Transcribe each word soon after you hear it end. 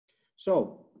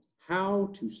So, how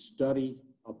to study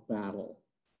a battle.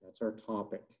 That's our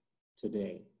topic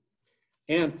today.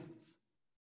 And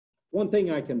one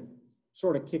thing I can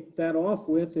sort of kick that off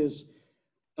with is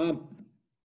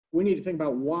we need to think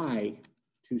about why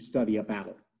to study a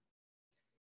battle.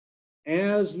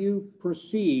 As you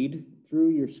proceed through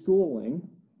your schooling,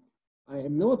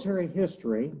 military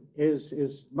history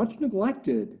is much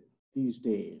neglected these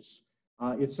days.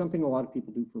 It's something a lot of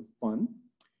people do for fun.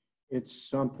 It's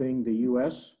something the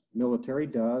U.S. military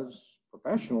does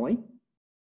professionally.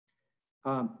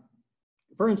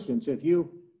 For instance, if you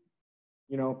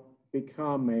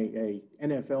become a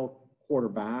NFL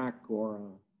quarterback or a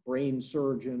brain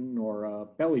surgeon or a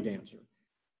belly dancer,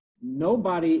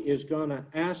 nobody is going to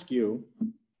ask you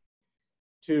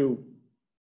to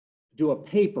do a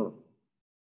paper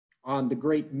on the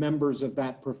great members of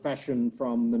that profession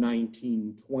from the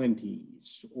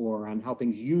 1920s or on how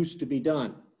things used to be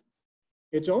done.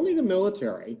 It's only the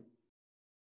military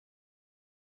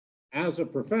as a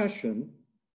profession,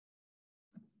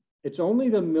 it's only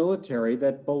the military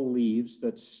that believes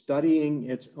that studying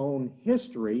its own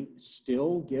history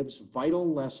still gives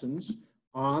vital lessons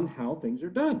on how things are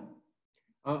done.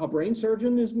 A brain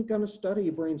surgeon isn't going to study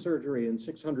brain surgery in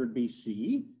 600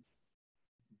 BC,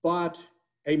 but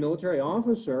a military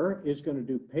officer is going to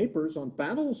do papers on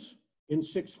battles in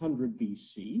 600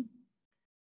 BC.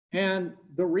 And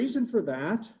the reason for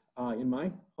that, in my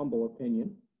humble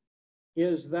opinion,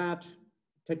 is that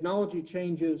technology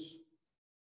changes,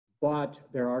 but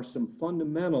there are some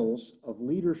fundamentals of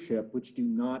leadership which do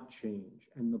not change.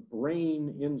 And the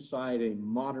brain inside a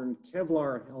modern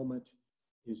Kevlar helmet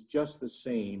is just the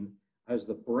same as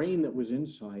the brain that was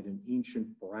inside an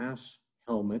ancient brass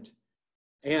helmet.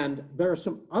 And there are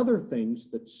some other things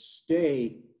that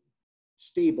stay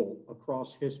stable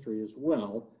across history as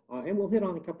well. And we'll hit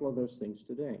on a couple of those things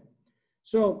today.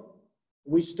 So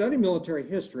we study military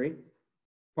history,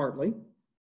 partly,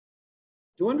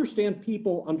 to understand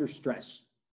people under stress.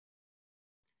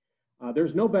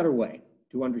 There's no better way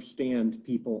to understand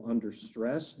people under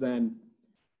stress than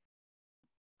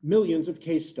millions of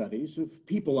case studies of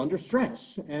people under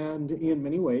stress. And in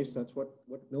many ways, that's what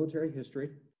military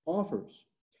history offers.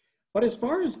 But as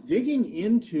far as digging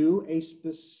into a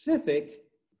specific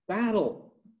battle,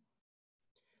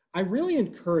 I really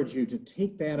encourage you to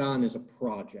take that on as a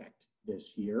project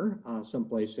this year,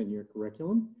 someplace in your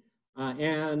curriculum,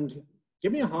 and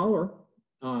give me a holler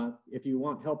if you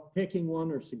want help picking one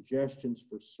or suggestions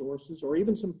for sources or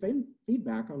even some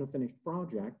feedback on a finished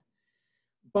project.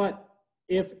 But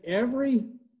if every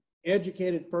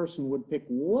educated person would pick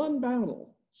one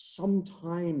battle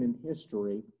sometime in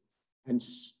history and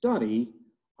study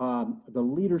the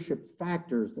leadership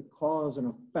factors, the cause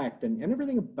and effect, and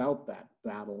everything about that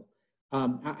battle,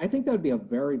 I think that would be a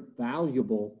very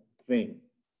valuable thing.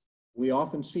 We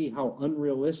often see how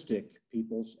unrealistic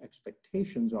people's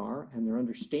expectations are and their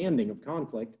understanding of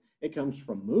conflict. It comes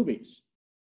from movies.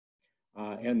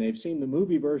 And they've seen the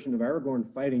movie version of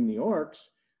Aragorn fighting the orcs,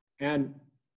 and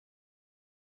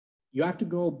you have to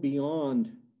go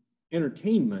beyond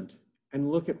entertainment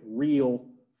and look at real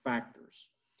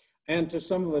factors. And to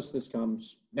some of us, this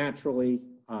comes naturally.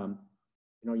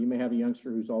 You may have a youngster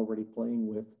who's already playing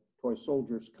with toy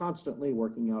soldiers constantly,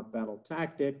 working out battle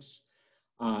tactics,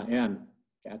 and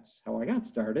that's how I got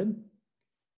started.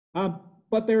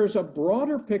 But there's a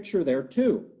broader picture there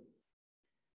too.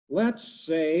 Let's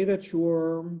say that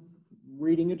you're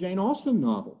reading a Jane Austen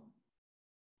novel,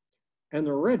 and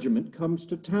the regiment comes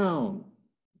to town,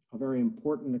 a very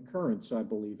important occurrence, I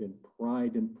believe, in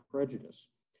Pride and Prejudice.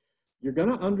 You're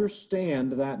going to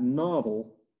understand that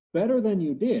novel better than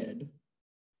you did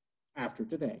after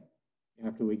today,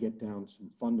 after we get down some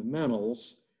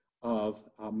fundamentals of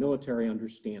military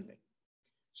understanding.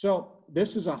 So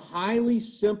this is a highly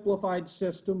simplified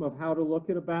system of how to look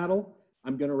at a battle.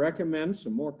 I'm going to recommend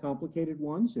some more complicated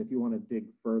ones if you want to dig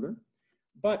further.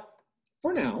 But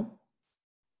for now,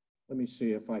 let me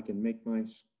see if I can make my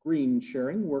screen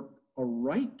sharing work all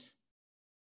right.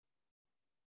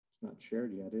 It's not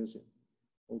shared yet, is it?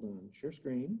 Hold on, share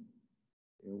screen.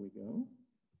 Here we go.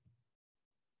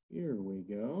 Here we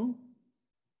go.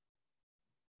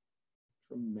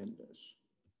 Tremendous.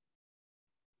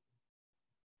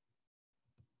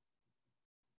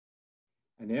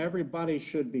 And everybody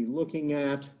should be looking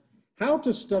at how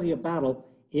to study a battle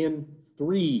in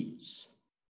threes.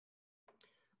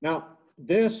 Now,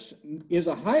 this is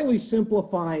a highly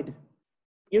simplified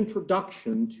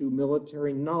introduction to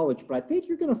military knowledge, but I think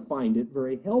you're going to find it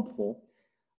very helpful.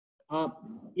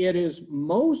 It is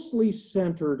mostly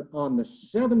centered on the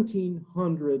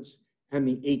 1700s and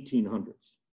the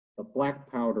 1800s, the black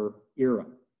powder era.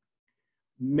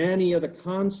 Many of the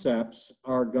concepts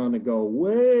are going to go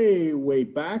way, way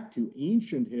back to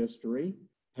ancient history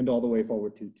and all the way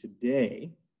forward to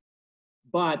today.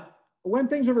 But when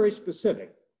things are very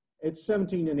specific, it's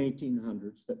 17 and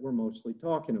 1800s that we're mostly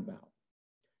talking about.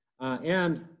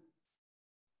 And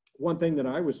one thing that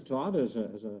I was taught as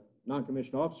a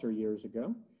non-commissioned officer years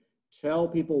ago, tell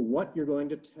people what you're going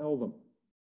to tell them,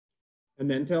 and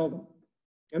then tell them.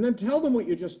 And then tell them what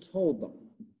you just told them.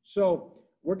 So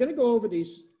we're going to go over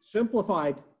these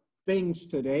simplified things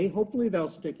today. Hopefully they'll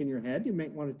stick in your head. You may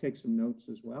want to take some notes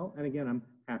as well. And again, I'm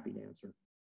happy to answer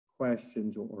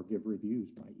questions or give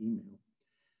reviews by email.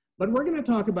 But we're going to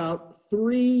talk about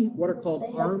three what are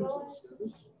called arms of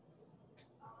service.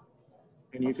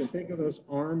 And you can think of those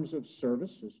arms of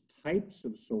service as types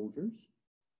of soldiers.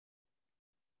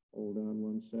 Hold on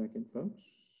one second, folks,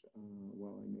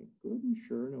 while I make good and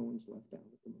sure no one's left out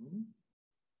at the moment.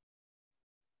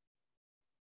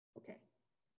 Okay,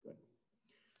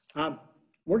 good.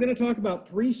 We're going to talk about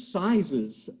three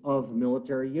sizes of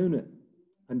military unit.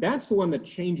 And that's the one that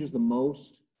changes the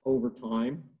most over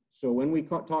time. So when we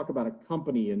talk about a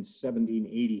company in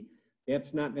 1780,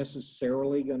 that's not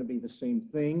necessarily going to be the same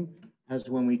thing as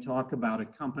when we talk about a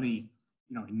company,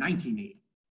 in 1980.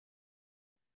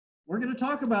 We're going to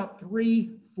talk about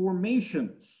three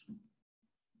formations,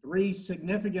 three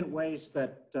significant ways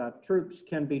that troops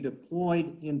can be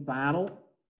deployed in battle.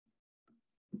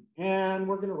 And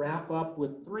we're going to wrap up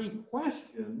with three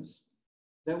questions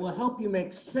that will help you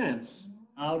make sense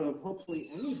out of hopefully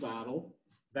any battle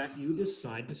that you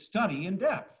decide to study in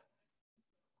depth.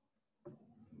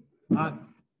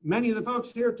 Many of the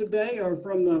folks here today are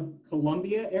from the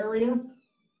Columbia area.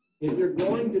 If you're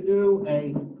going to do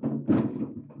a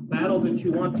battle that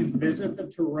you want to visit the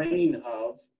terrain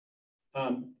of,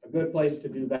 a good place to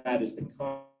do that is the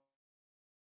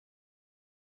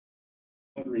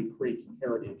Congaree Creek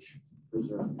Heritage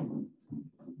Preserve.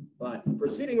 But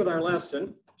proceeding with our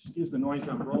lesson, excuse the noise,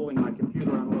 I'm rolling my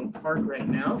computer on a little cart right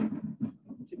now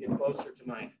to get closer to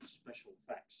my special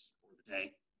effects for the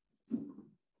day.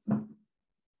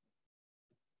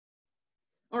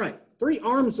 All right, three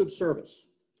arms of service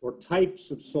or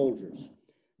types of soldiers.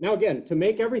 Now again, to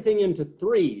make everything into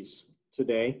threes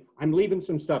today, I'm leaving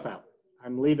some stuff out.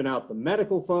 I'm leaving out the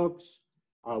medical folks,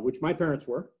 which my parents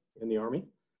were in the Army.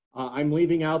 I'm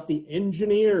leaving out the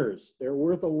engineers. They're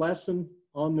worth a lesson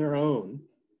on their own.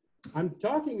 I'm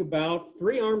talking about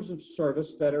three arms of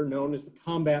service that are known as the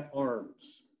combat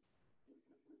arms.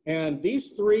 And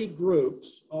these three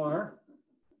groups are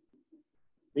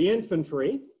the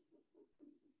infantry,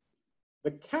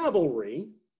 the cavalry,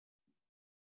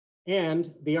 and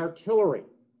the artillery.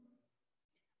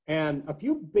 And a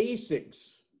few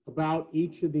basics about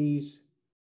each of these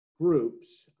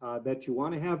groups that you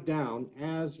want to have down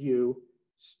as you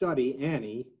study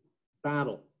any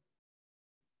battle.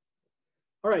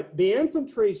 All right, the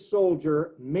infantry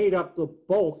soldier made up the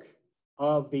bulk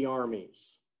of the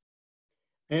armies.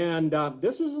 And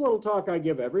this is a little talk I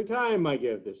give every time I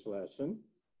give this lesson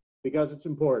because it's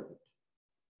important.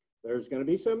 There's going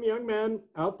to be some young men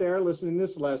out there listening to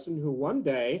this lesson who one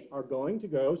day are going to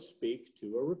go speak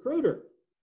to a recruiter.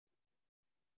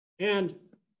 And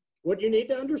what you need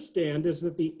to understand is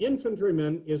that the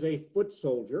infantryman is a foot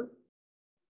soldier.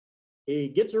 He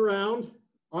gets around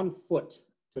on foot.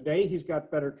 Today, he's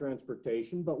got better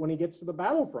transportation, but when he gets to the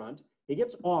battlefront, he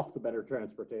gets off the better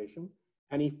transportation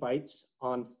and he fights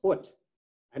on foot.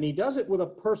 And he does it with a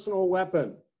personal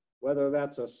weapon, whether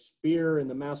that's a spear in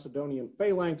the Macedonian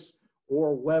phalanx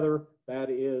or whether that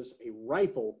is a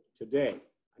rifle today.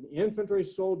 An infantry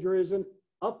soldier is an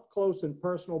up-close and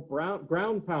personal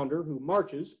ground pounder who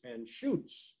marches and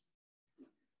shoots.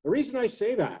 The reason I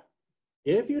say that,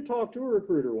 if you talk to a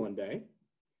recruiter one day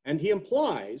and he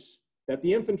implies that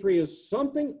the infantry is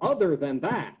something other than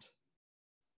that,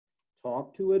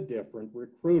 talk to a different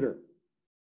recruiter.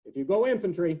 If you go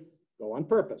infantry, go on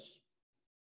purpose.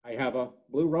 I have a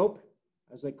blue rope,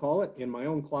 as they call it, in my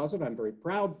own closet. I'm very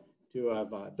proud to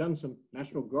have done some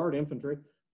National Guard infantry,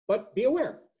 but be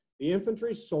aware, the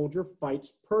infantry soldier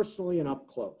fights personally and up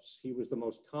close. He was the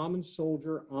most common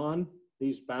soldier on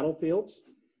these battlefields,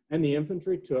 and the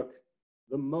infantry took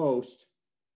the most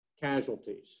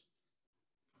casualties.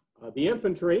 The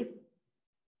infantry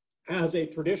has a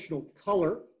traditional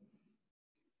color,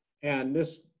 and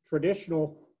this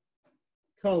traditional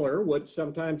color would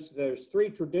sometimes, there's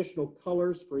three traditional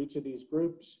colors for each of these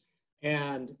groups,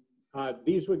 and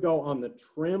these would go on the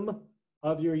trim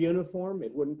of your uniform.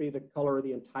 It wouldn't be the color of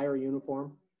the entire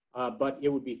uniform, but it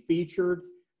would be featured,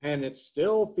 and it's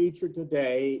still featured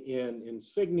today in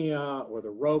insignia or the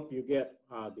rope. You get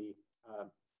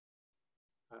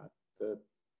the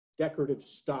decorative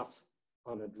stuff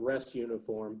on a dress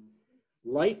uniform.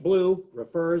 Light blue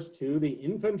refers to the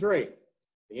infantry.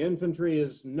 The infantry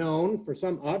is known, for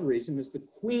some odd reason, as the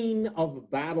queen of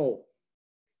battle.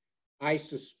 I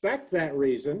suspect that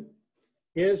reason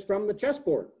is from the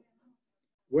chessboard,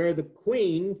 where the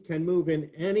queen can move in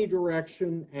any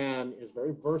direction and is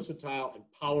very versatile and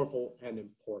powerful and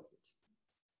important.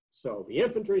 So the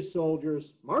infantry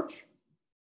soldiers march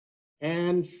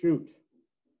and shoot.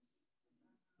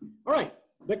 All right,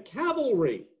 the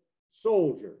cavalry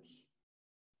soldiers.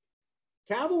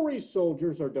 Cavalry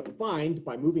soldiers are defined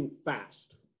by moving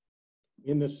fast.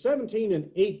 In the 17 and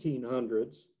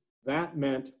 1800s, that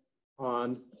meant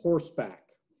on horseback.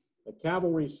 The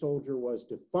cavalry soldier was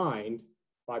defined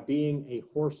by being a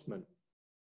horseman.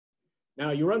 Now,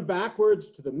 you run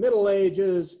backwards to the Middle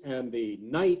Ages, and the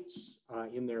knights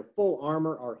in their full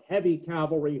armor are heavy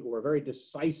cavalry who are very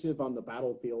decisive on the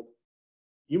battlefield.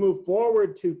 You move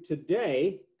forward to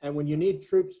today, and when you need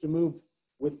troops to move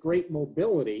with great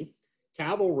mobility,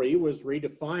 cavalry was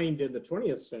redefined in the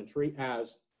 20th century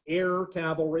as air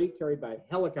cavalry carried by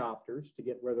helicopters to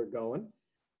get where they're going,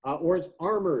 or as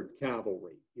armored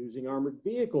cavalry, using armored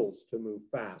vehicles to move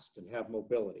fast and have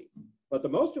mobility. But the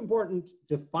most important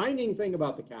defining thing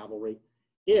about the cavalry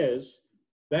is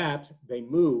that they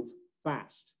move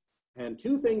fast. And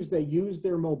two things they use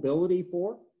their mobility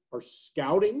for are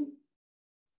scouting.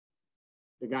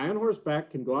 The guy on horseback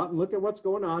can go out and look at what's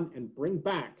going on and bring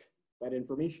back that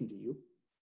information to you.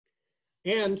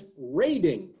 And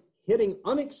raiding, hitting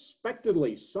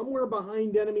unexpectedly somewhere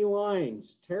behind enemy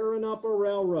lines, tearing up a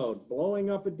railroad, blowing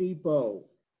up a depot,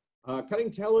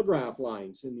 cutting telegraph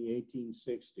lines in the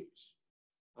 1860s.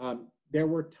 There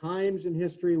were times in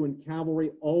history when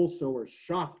cavalry also were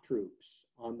shock troops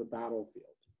on the battlefield.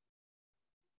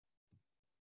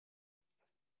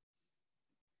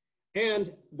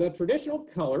 And the traditional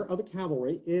color of the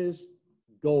cavalry is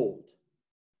gold.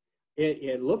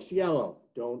 It looks yellow.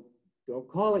 Don't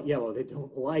call it yellow. They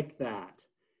don't like that.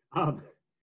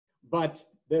 But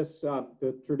this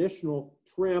the traditional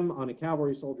trim on a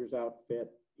cavalry soldier's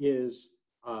outfit is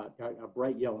a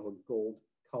bright yellow gold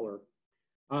color.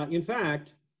 In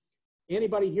fact,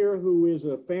 anybody here who is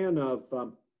a fan of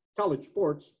college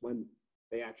sports, when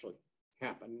they actually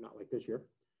happen, not like this year,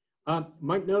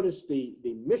 might notice the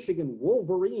Michigan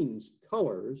Wolverines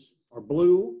colors are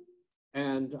blue,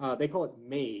 and they call it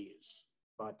maize,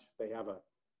 but they have a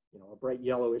bright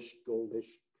yellowish,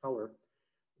 goldish color.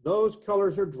 Those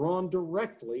colors are drawn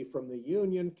directly from the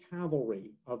Union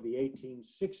cavalry of the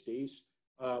 1860s.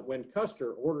 When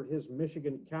Custer ordered his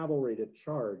Michigan cavalry to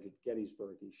charge at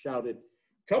Gettysburg, he shouted,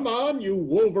 "Come on, you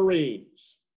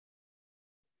Wolverines!"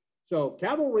 So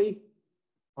cavalry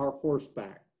are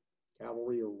horseback.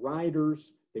 Cavalry are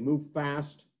riders. They move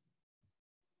fast.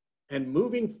 And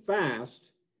moving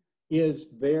fast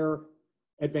is their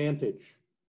advantage.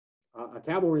 A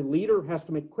cavalry leader has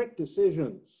to make quick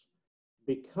decisions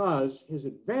because his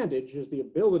advantage is the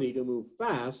ability to move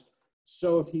fast.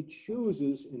 So if he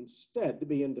chooses instead to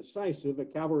be indecisive, a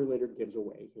cavalry leader gives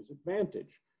away his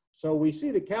advantage. So we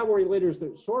see the cavalry leaders,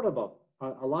 there's sort of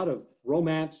a lot of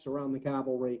romance around the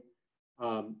cavalry.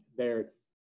 They're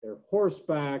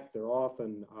horseback. They're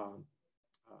often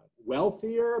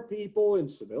wealthier people in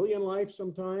civilian life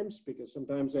sometimes, because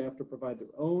sometimes they have to provide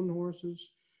their own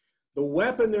horses. The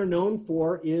weapon they're known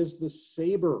for is the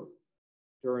saber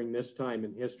during this time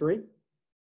in history.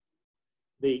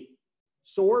 The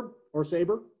sword or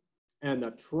saber and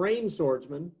the trained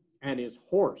swordsman and his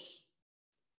horse.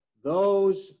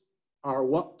 Those are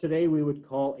what today we would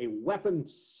call a weapon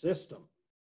system.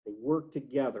 They work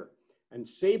together. And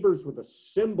sabers were the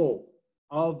symbol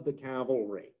of the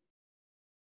cavalry.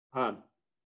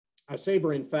 A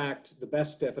saber, in fact, the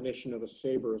best definition of a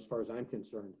saber, as far as I'm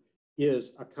concerned,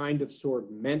 is a kind of sword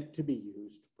meant to be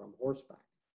used from horseback.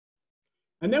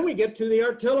 And then we get to the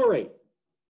artillery,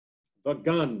 the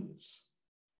guns.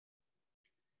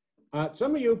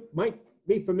 Some of you might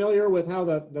be familiar with how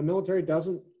the military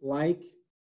doesn't like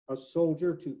a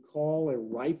soldier to call a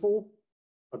rifle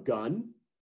a gun.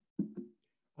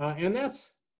 And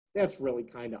that's really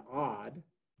kind of odd.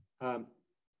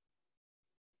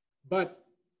 But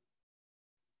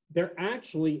there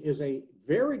actually is a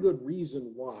very good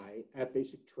reason why at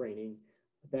basic training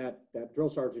that drill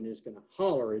sergeant is going to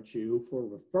holler at you for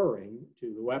referring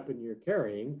to the weapon you're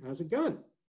carrying as a gun.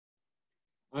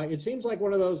 It seems like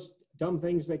one of those dumb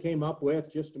things they came up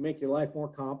with just to make your life more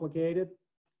complicated.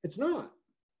 It's not.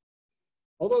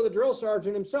 Although the drill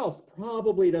sergeant himself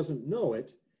probably doesn't know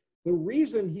it, the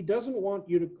reason he doesn't want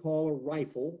you to call a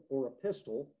rifle or a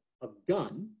pistol a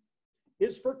gun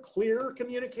is for clear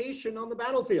communication on the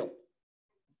battlefield.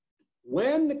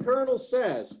 when the colonel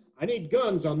says, I need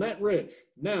guns on that ridge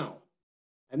now,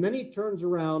 and then he turns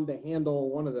around to handle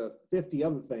one of the 50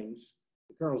 other things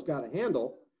the colonel's got to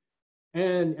handle,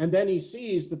 and then he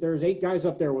sees that there's 8 guys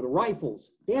up there with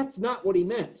rifles. That's not what he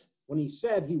meant. When he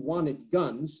said he wanted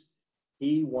guns,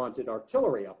 he wanted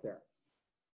artillery up there.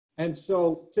 And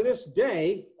so to this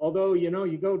day, although, you know,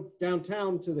 you go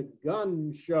downtown to the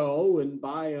gun show and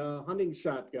buy a hunting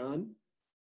shotgun,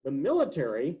 the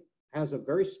military has a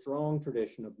very strong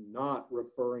tradition of not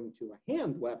referring to a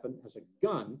hand weapon as a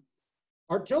gun.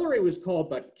 Artillery was called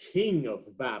the king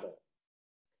of battle.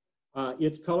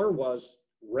 Its color was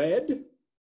red,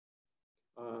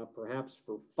 perhaps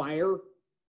for fire.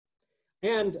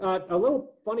 And a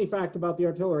little funny fact about the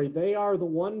artillery, they are the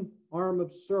one arm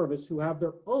of service who have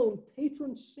their own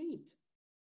patron saint.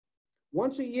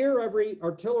 Once a year, every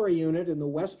artillery unit in the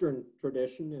Western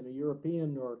tradition, in a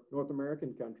European or North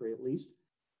American country at least,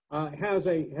 has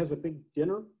a big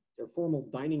dinner, their formal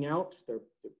dining out, their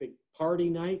big party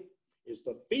night is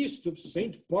the Feast of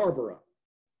St. Barbara.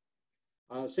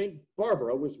 St.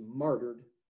 Barbara was martyred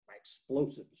by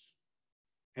explosives.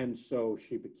 And so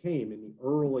she became, in the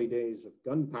early days of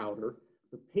gunpowder,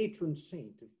 the patron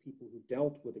saint of people who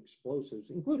dealt with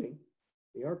explosives, including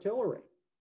the artillery.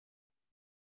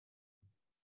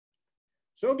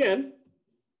 So again,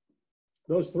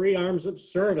 those 3 arms of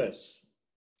service.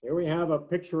 Here we have a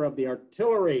picture of the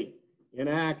artillery in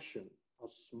action, a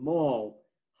small,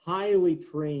 highly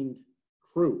trained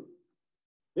crew.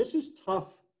 This is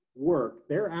tough work.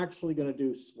 They're actually going to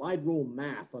do slide rule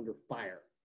math under fire.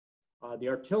 The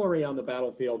artillery on the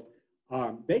battlefield,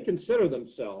 they consider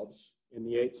themselves in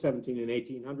the 17 and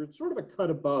 1800s sort of a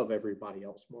cut above everybody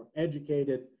else, more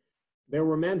educated. There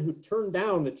were men who turned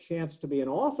down the chance to be an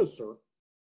officer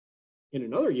in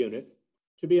another unit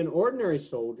to be an ordinary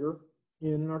soldier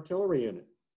in an artillery unit.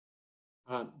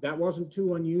 That wasn't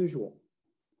too unusual.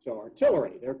 So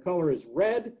artillery, their color is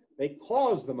red. They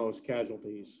cause the most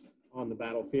casualties on the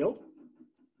battlefield.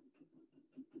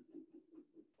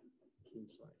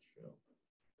 Slideshow.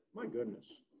 My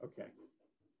goodness. Okay.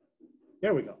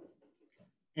 There we go.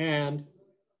 And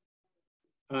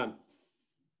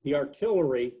the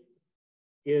artillery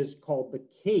is called the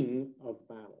king of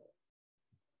battle.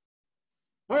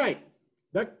 All right,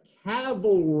 the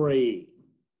cavalry,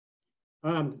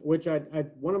 which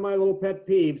one of my little pet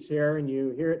peeves here, and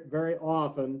you hear it very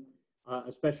often,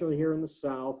 especially here in the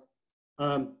South,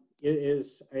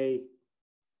 is a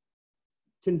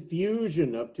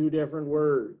confusion of 2 different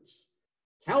words.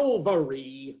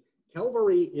 Calvary.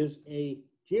 Calvary is a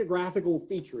geographical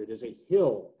feature. It is a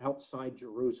hill outside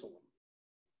Jerusalem.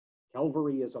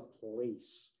 Calvary is a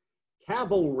place.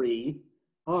 Cavalry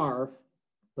are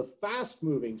the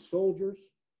fast-moving soldiers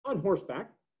on horseback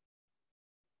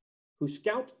who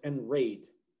scout and raid.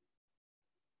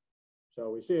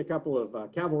 So we see a couple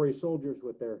of cavalry soldiers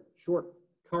with their short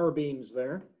carbines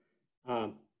there,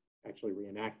 actually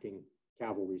reenacting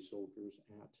cavalry soldiers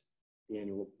at the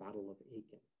annual Battle of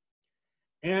Aiken.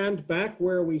 And back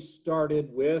where we started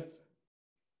with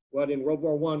what in World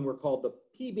War I were called the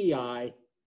PBI,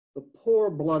 the poor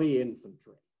bloody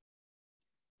infantry.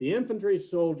 The infantry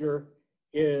soldier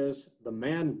is the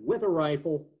man with a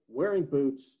rifle, wearing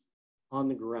boots on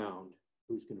the ground,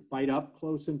 who's going to fight up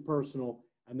close and personal,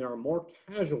 and there are more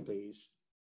casualties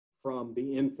from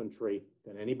the infantry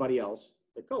than anybody else.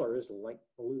 The color is light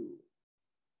blue.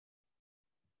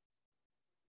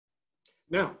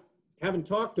 Now, having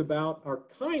talked about our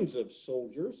kinds of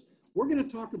soldiers, we're going to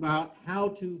talk about how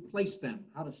to place them,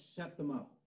 how to set them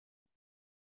up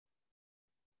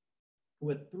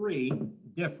with 3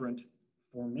 different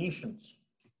formations.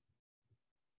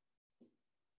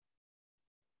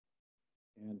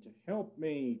 And to help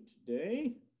me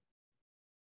today,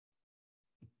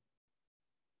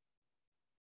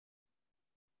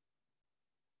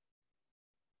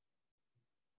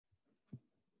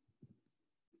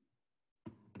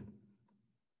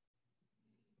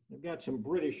 I've got some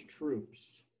British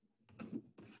troops,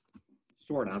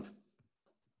 sort of.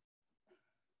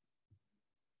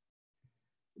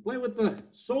 Play with the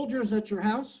soldiers at your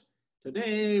house.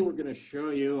 Today, we're going to show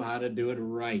you how to do it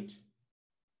right.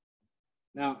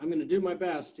 Now, I'm going to do my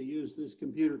best to use this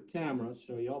computer camera,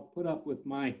 so y'all put up with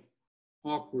my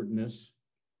awkwardness.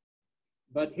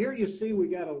 But here you see we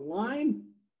got a line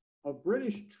of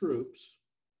British troops,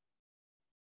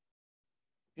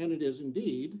 and it is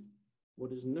indeed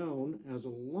what is known as a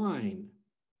line.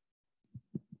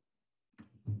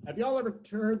 Have y'all ever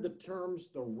heard the terms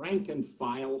the rank and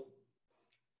file?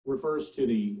 Refers to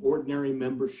the ordinary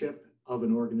membership of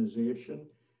an organization.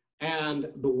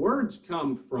 And the words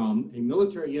come from a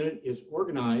military unit is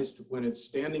organized when it's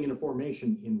standing in a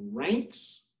formation in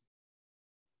ranks,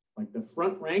 like the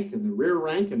front rank and the rear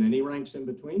rank and any ranks in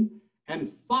between, and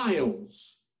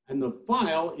files. And the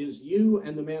file is you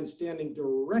and the man standing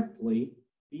directly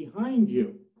behind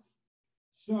you.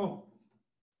 So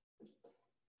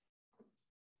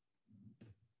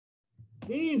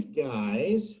these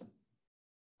guys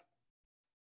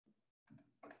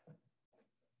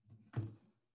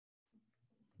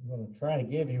I'm going to try to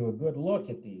give you a good look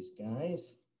at these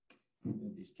guys.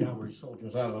 Move these cavalry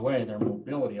soldiers out of the way. Their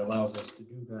mobility allows us to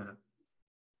do that.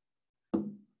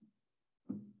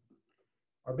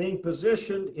 Are being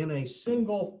positioned in a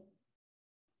single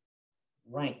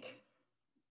rank.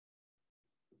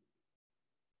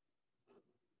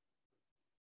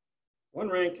 One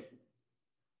rank,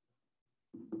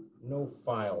 no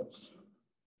files.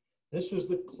 This is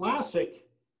the classic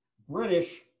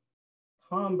British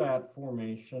combat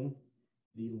formation,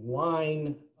 the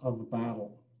line of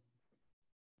battle.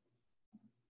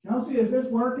 Chelsea, is this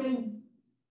working?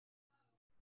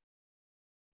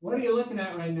 What are you looking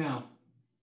at right now?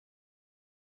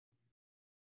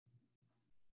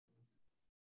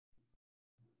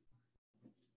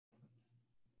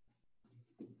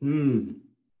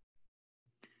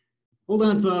 Hold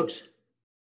on, folks.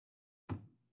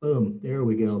 Boom, there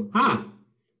we go.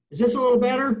 Is this a little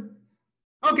better?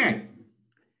 Okay.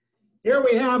 Here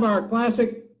we have our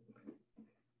classic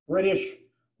British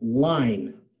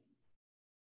line.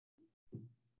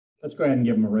 Let's go ahead and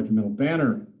give them a regimental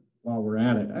banner while we're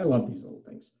at it. I love these little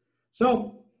things.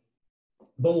 So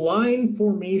the line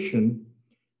formation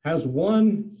has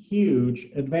one huge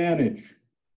advantage.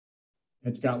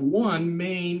 It's got one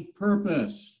main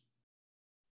purpose.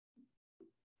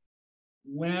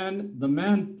 When the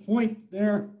men point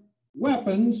their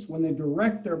weapons, when they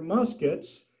direct their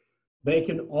muskets, they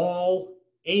can all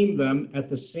aim them at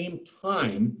the same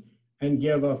time and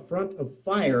give a front of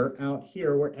fire out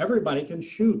here where everybody can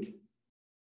shoot.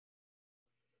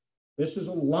 This is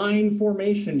a line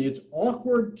formation. It's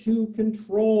awkward to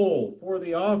control for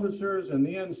the officers and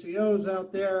the NCOs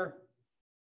out there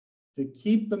to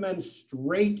keep the men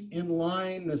straight in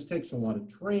line. This takes a lot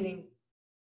of training.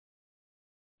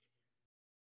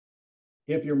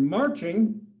 If you're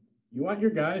marching, you want your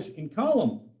guys in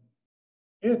column.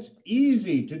 It's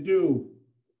easy to do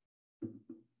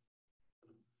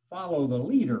follow the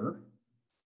leader,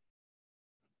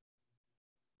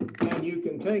 and you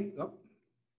can take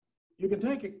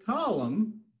a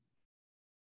column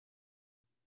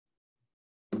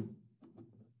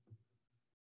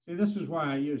See, this is why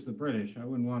I use the British. I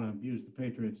wouldn't want to use the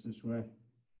Patriots this way.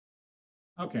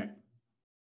 Okay.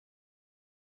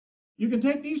 You can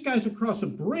take these guys across a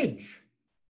bridge.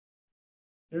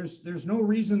 There's no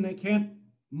reason they can't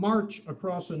march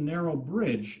across a narrow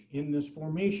bridge in this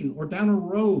formation or down a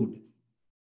road.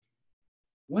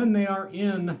 When they are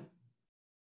in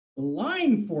the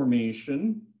line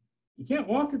formation, you can't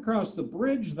walk across the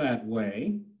bridge that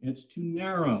way. It's too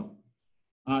narrow.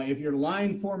 If your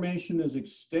line formation is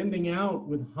extending out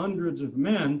with hundreds of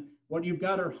men, what you've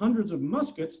got are hundreds of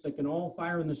muskets that can all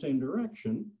fire in the same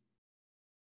direction,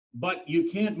 but you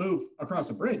can't move across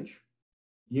a bridge.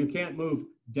 You can't move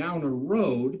down a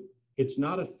road. It's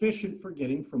not efficient for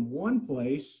getting from one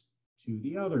place to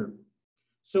the other.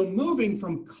 So moving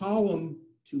from column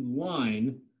to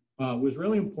line was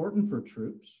really important for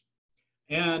troops.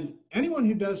 And anyone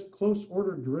who does close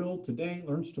order drill today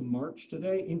learns to march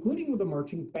today, including with a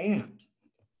marching band.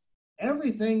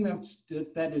 Everything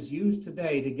that is used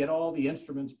today to get all the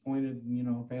instruments pointed,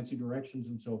 fancy directions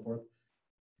and so forth,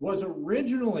 was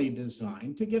originally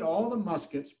designed to get all the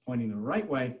muskets pointing the right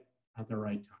way at the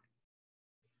right time.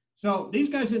 So these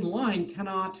guys in line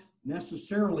cannot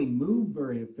necessarily move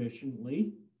very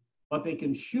efficiently, but they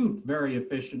can shoot very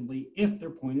efficiently if they're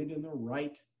pointed in the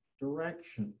right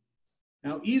direction.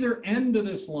 Now, either end of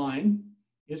this line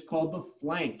is called the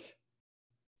flank,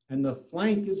 and the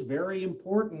flank is very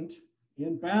important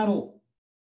in battle.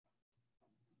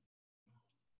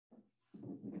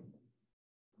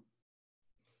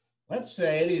 Let's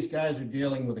say these guys are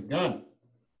dealing with a gun.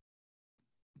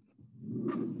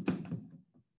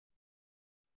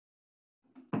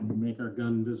 We'll make our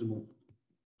gun visible.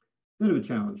 Bit of a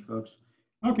challenge, folks.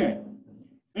 Okay,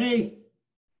 a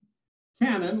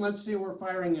cannon, let's say we're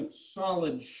firing a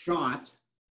solid shot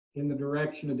in the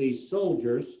direction of these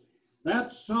soldiers. That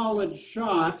solid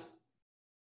shot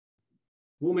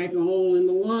will make a hole in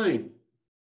the line.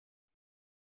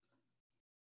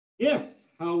 If,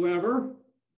 however,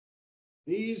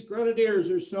 these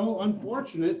grenadiers are so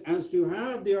unfortunate as to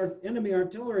have the enemy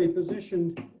artillery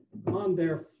positioned on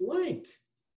their flank,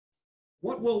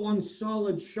 what will one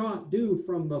solid shot do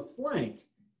from the flank?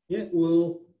 It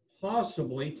will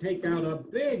possibly take out a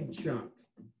big chunk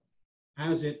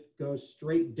as it goes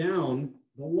straight down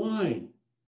the line.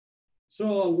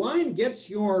 So a line gets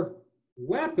your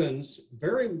weapons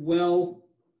very well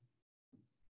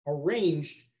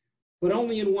arranged, but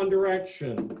only in one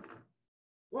direction.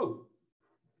 Whoa.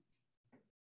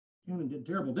 Cannon did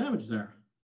terrible damage there.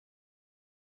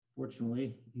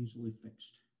 Fortunately, easily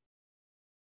fixed.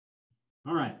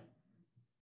 All right.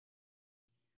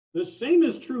 The same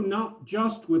is true not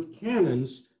just with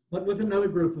cannons, but with another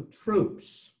group of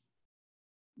troops.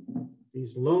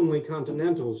 These lonely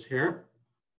Continentals here.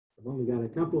 I've only got a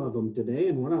couple of them today,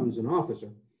 and one of them's an officer.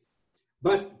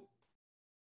 But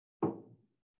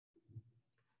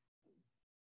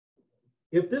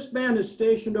if this man is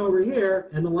stationed over here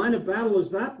and the line of battle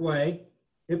is that way,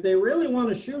 if they really want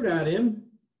to shoot at him,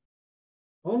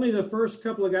 only the first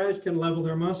couple of guys can level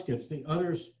their muskets. The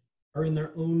others are in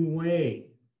their own way.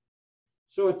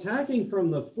 So attacking from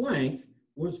the flank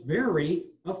was very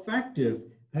effective.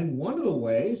 And one of the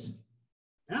ways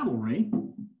cavalry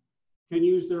can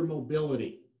use their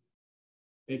mobility.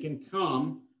 They can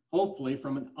come, hopefully,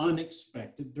 from an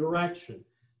unexpected direction.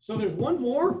 So there's one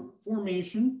more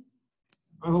formation.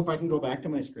 I hope I can go back to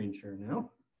my screen share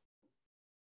now.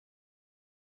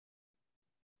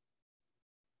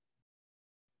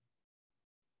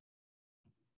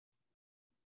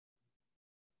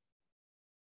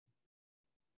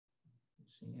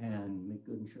 Let's see, and make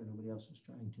good and sure nobody else is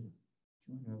trying to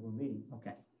join our little meeting.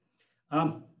 Okay.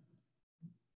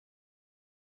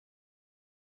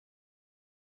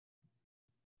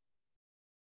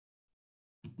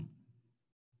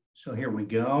 So here we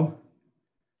go.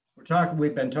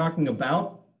 We've been talking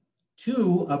about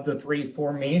two of the three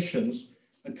formations,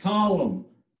 the column.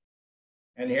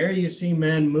 And here you see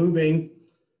men moving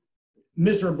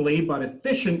miserably but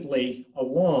efficiently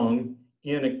along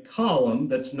in a column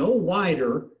that's no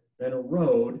wider than a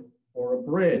road or a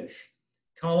bridge.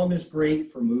 Column is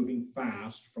great for moving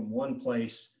fast from one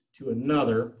place to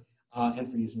another and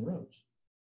for using roads.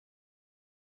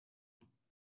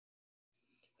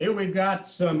 Here we've got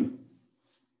some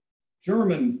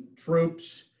German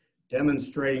troops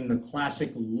demonstrating the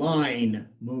classic line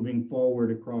moving forward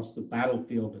across the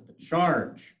battlefield at the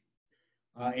charge.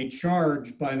 A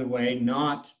charge, by the way,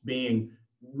 not being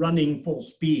running full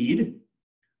speed,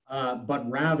 but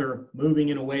rather moving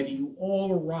in a way that you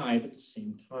all arrive at the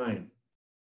same time.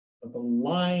 But the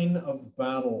line of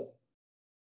battle.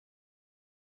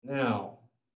 Now,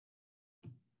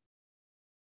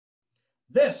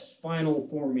 this final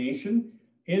formation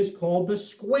is called the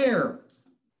square,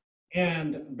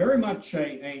 and very much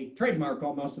a trademark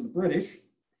almost of the British.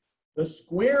 The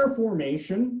square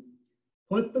formation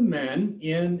put the men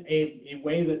in a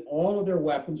way that all of their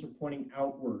weapons are pointing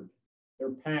outward.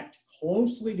 They're packed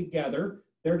closely together.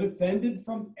 They're defended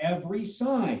from every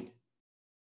side.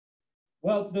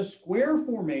 Well, the square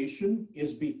formation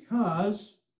is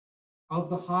because of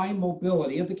the high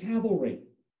mobility of the cavalry.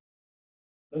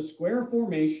 The square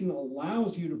formation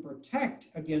allows you to protect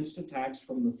against attacks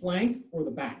from the flank or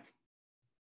the back.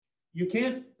 You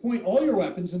can't point all your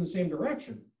weapons in the same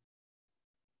direction.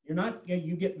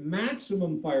 You get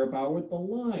maximum firepower with the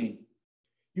line.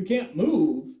 You can't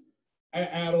move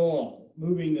at all.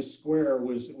 Moving the square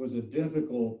was a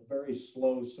difficult, very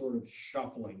slow sort of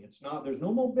shuffling. There's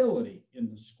no mobility in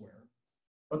the square.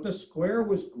 But the square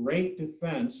was great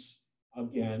defense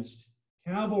against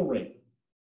cavalry.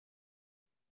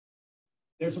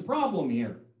 There's a problem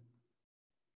here,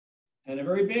 and a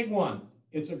very big one.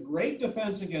 It's a great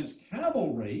defense against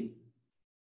cavalry,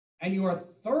 and you are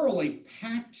thoroughly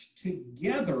packed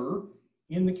together.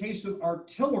 In the case of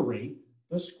artillery,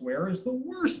 the square is the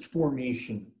worst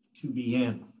formation to be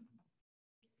in.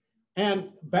 And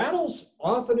battles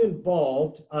often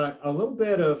involved a little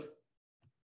bit of,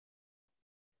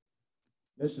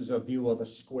 this is a view of a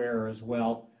square as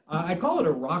well. I call it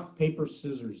a rock, paper,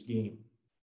 scissors game.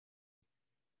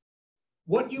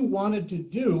 What you wanted to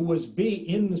do was be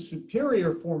in the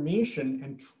superior formation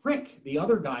and trick the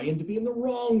other guy into being the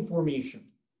wrong formation.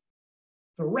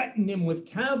 Threaten him with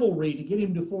cavalry to get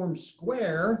him to form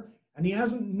square, and he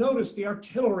hasn't noticed the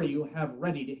artillery you have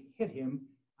ready to hit him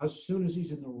as soon as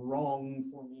he's in the wrong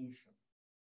formation.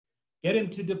 Get him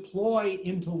to deploy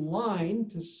into line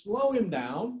to slow him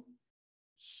down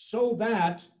so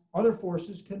that other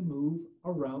forces can move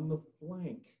around the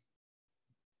flank.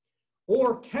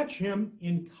 Or catch him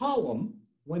in column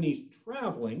when he's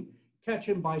traveling, catch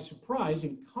him by surprise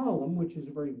in column, which is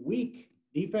a very weak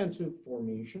defensive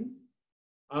formation,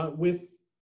 with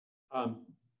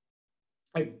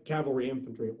cavalry,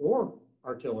 infantry, or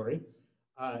artillery,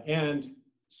 And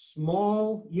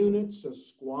small units, a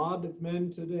squad of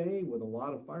men today with a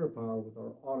lot of firepower with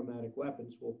our automatic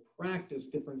weapons will practice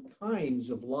different kinds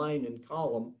of line and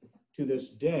column to this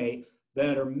day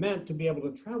that are meant to be able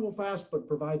to travel fast but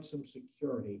provide some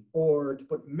security or to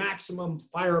put maximum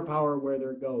firepower where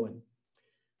they're going.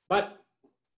 But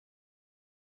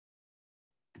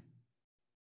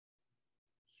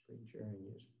screen sharing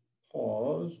is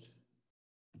paused.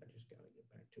 I just got to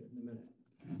get back to it in a minute.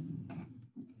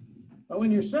 But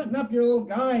when you're setting up your little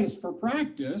guys for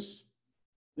practice,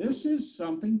 this is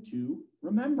something to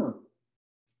remember.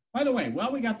 By the way,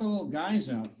 while we got the little guys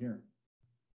out here,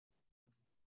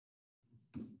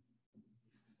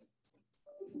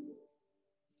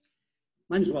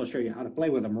 might as well show you how to play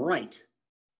with them right.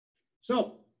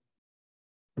 So,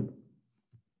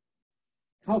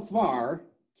 how far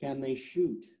can they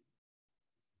shoot?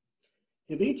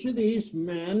 If each of these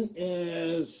men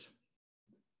is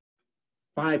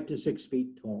 5 to 6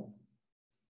 feet tall,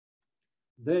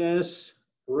 this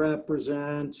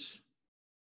represents,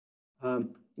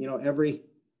 every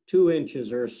 2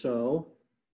 inches or so,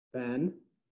 then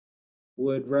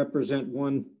would represent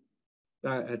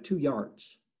 2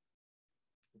 yards.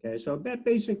 Okay, so that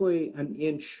basically an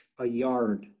inch a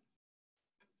yard.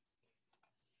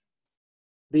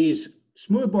 These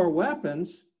smoothbore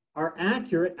weapons are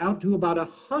accurate out to about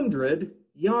 100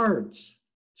 yards.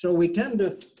 So we tend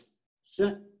to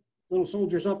set little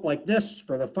soldiers up like this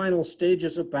for the final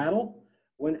stages of battle,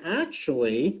 when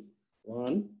actually,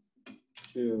 1,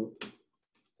 2,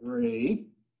 3,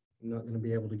 I'm not going to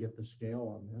be able to get the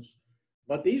scale on this,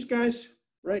 but these guys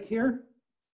right here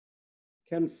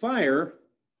can fire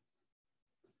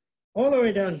all the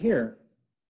way down here.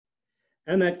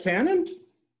 And that cannon,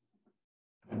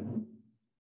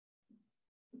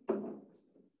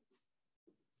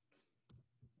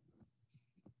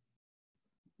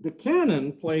 the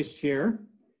cannon placed here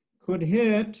could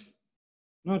hit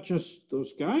not just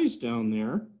those guys down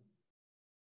there,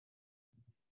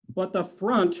 but the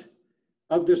front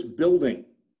of this building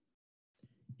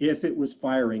if it was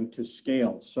firing to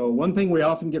scale. So one thing we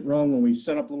often get wrong when we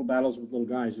set up little battles with little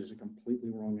guys is a completely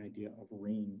wrong idea of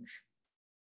range.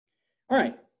 All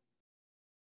right.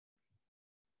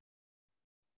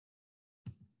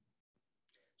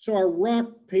 So our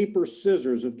rock, paper,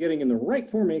 scissors of getting in the right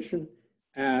formation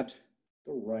at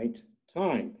the right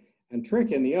time and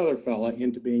tricking the other fella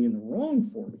into being in the wrong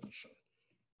formation,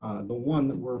 the one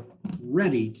that we're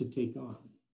ready to take on.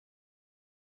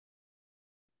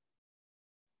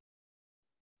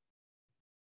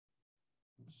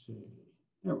 Let's see,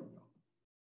 there we go.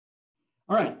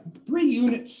 All right, 3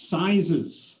 unit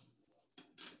sizes.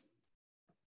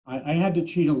 I had to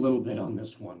cheat a little bit on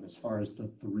this one as far as the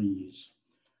 3s.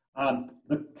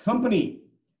 The company.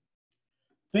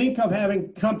 Think of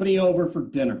having company over for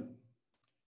dinner.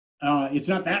 It's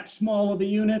not that small of a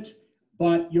unit,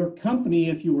 but your company,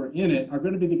 if you were in it, are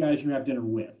going to be the guys you have dinner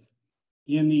with.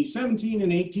 In the 17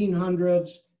 and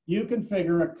 1800s, you can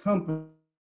figure a company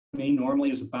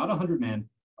normally is about 100 men,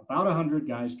 about 100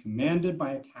 guys commanded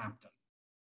by a captain.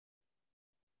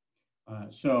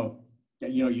 So,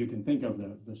 you can think of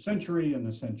the century and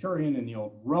the centurion in the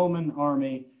old Roman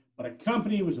army, but a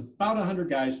company was about 100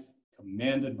 guys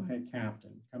commanded by a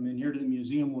captain. Come in here to the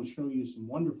museum, we'll show you some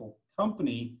wonderful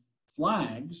company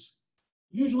flags,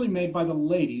 usually made by the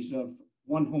ladies of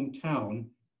one hometown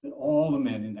that all the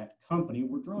men in that company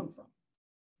were drawn from.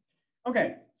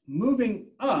 Okay, moving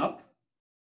up,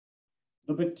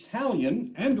 the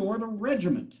battalion and or the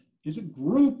regiment is a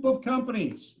group of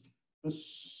companies. The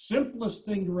simplest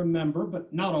thing to remember,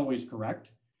 but not always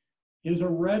correct, is a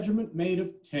regiment made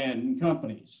of 10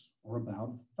 companies, or about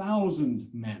 1,000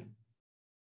 men.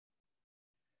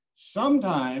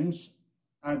 Sometimes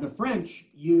the French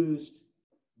used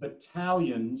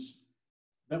battalions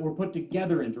that were put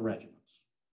together into regiments.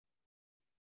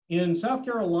 In South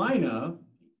Carolina,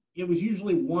 it was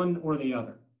usually one or the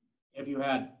other. If you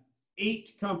had 8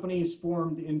 companies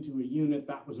formed into a unit,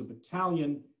 that was a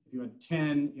battalion. If you had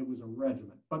 10, it was a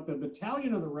regiment. But the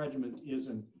battalion or the regiment is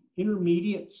an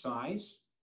intermediate size.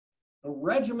 The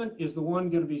regiment is the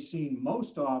one going to be seen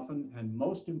most often and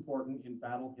most important in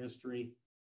battle history,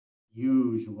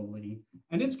 usually,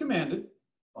 and it's commanded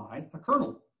by a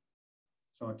colonel.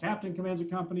 So a captain commands a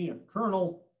company, a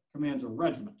colonel commands a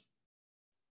regiment.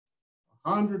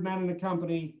 100 men in a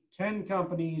company, 10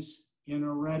 companies in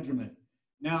a regiment.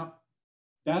 Now,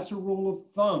 that's a rule of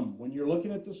thumb. When you're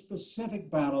looking at the specific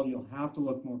battle, you'll have to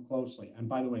look more closely. And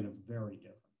by the way, they're very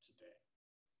different today.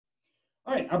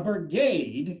 All right, a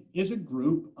brigade is a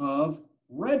group of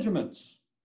regiments.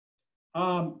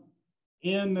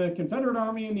 In the Confederate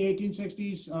Army in the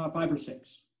 1860s, 5 or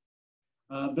 6.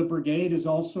 The brigade is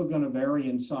also going to vary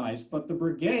in size, but the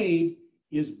brigade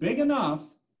is big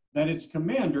enough that its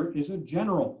commander is a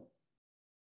general.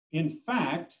 In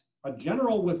fact, a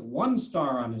general with 1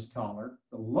 star on his collar,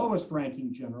 the lowest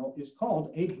ranking general, is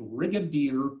called a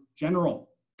brigadier general.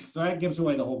 So that gives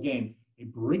away the whole game. A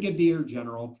brigadier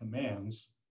general commands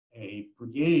a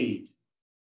brigade.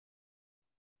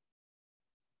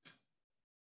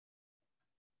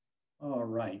 All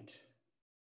right.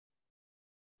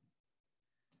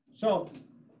 So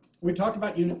we talked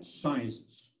about unit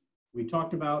sizes. We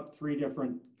talked about 3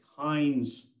 different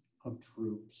kinds of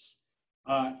troops.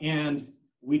 And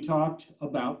we talked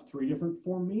about 3 different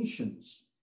formations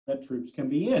that troops can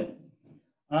be in.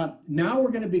 Now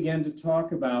we're going to begin to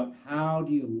talk about how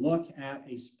do you look at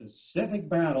a specific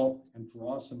battle and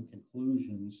draw some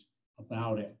conclusions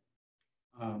about it.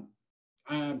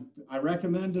 I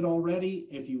recommend it already.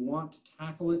 If you want to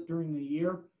tackle it during the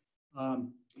year,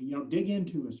 dig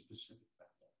into a specific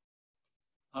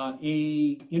battle.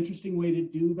 A interesting way to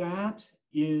do that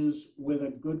is with a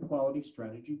good quality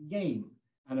strategy game.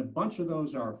 And a bunch of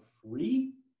those are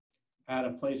free at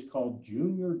a place called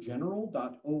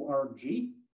juniorgeneral.org.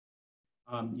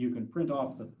 You can print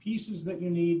off the pieces that you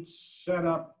need, set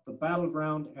up the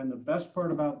battleground, and the best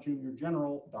part about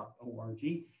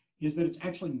juniorgeneral.org is that it's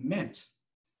actually meant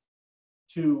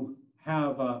to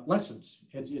have lessons.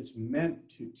 It's meant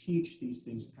to teach these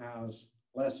things as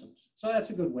lessons. So that's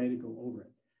a good way to go over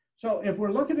it. So if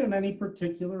we're looking at any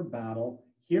particular battle,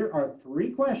 here are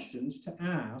 3 questions to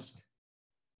ask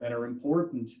that are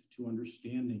important to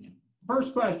understanding it.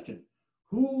 First question,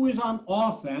 who is on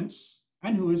offense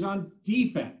and who is on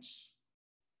defense?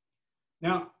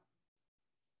 Now,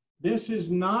 this is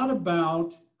not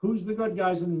about who's the good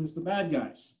guys and who's the bad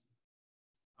guys.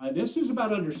 This is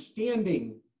about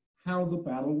understanding how the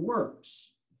battle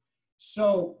works.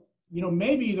 So,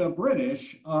 maybe the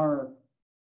British are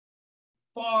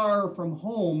far from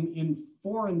home in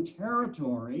foreign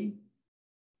territory.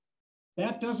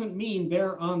 That doesn't mean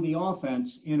they're on the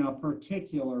offense in a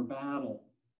particular battle.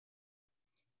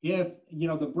 If,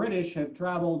 the British have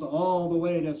traveled all the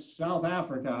way to South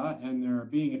Africa and they're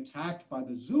being attacked by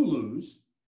the Zulus,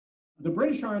 the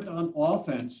British aren't on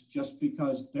offense just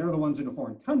because they're the ones in a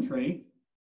foreign country.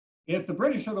 If the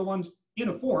British are the ones in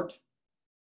a fort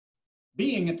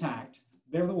being attacked,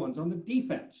 they're the ones on the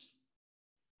defense.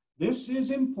 This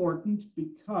is important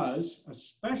because,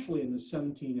 especially in the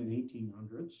 17 and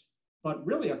 1800s, but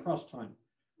really across time,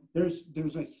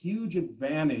 there's a huge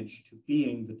advantage to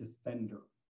being the defender.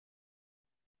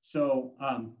 So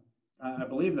I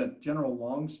believe that General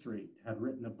Longstreet had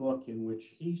written a book in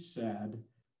which he said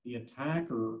the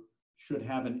attacker should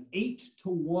have an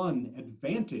 8-to-1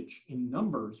 advantage in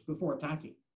numbers before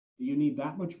attacking. You need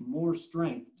that much more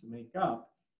strength to make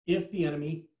up if the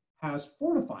enemy has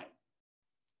fortified.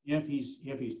 If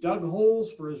he's dug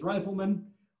holes for his riflemen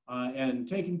and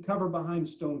taken cover behind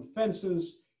stone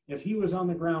fences, if he was on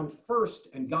the ground first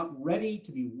and got ready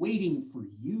to be waiting for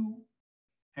you,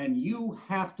 and you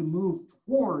have to move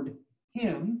toward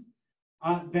him,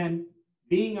 then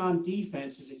being on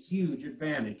defense is a huge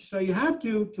advantage. So you have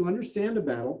to understand a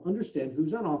battle, understand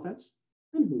who's on offense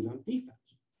and who's on defense.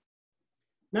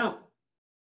 Now,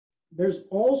 there's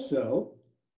also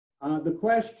the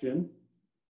question,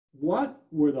 what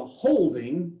were the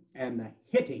holding and the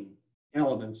hitting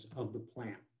elements of the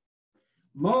plan?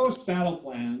 Most battle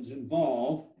plans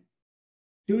involve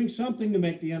doing something to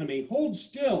make the enemy hold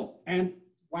still and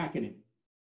whacking him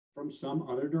from some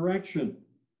other direction.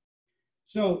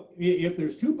 So if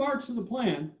there's 2 parts of the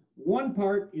plan, one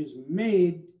part is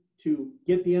made to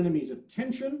get the enemy's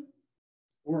attention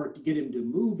or to get him to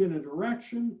move in a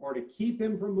direction or to keep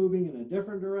him from moving in a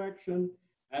different direction.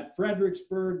 At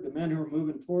Fredericksburg, the men who are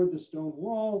moving toward the stone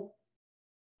wall,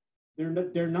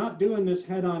 they're not doing this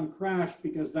head-on crash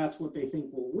because that's what they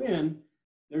think will win.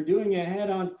 They're doing a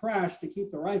head-on crash to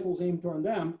keep the rifles aimed toward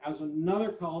them as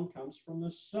another column comes from the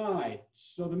side.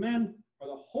 So the men are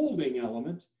the holding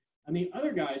element, and the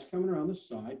other guys coming around the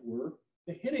side were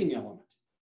the hitting element.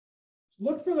 So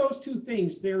look for those 2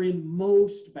 things. They're in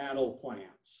most battle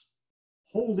plans,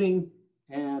 holding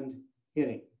and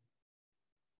hitting.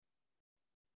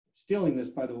 Stealing this,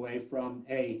 by the way, from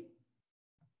a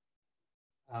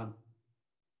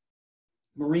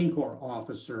Marine Corps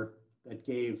officer that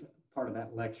gave part of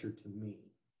that lecture to me.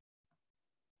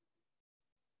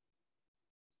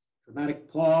 Dramatic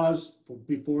pause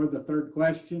before the 3rd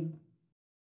question.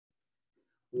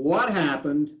 What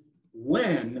happened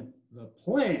when the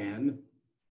plan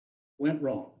went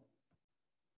wrong?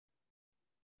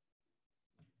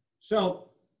 So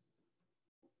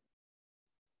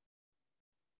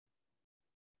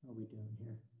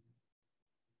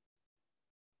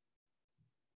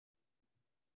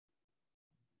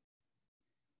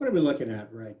What are we looking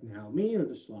at right now, me or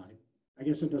the slide? I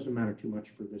guess it doesn't matter too much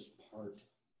for this part.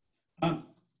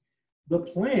 The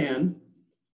plan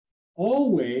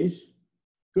always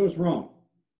goes wrong.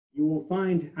 You will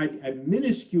find a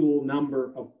minuscule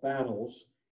number of battles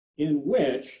in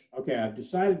which, okay, I've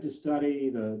decided to study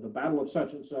the Battle of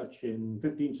such and such in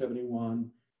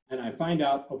 1571, and I find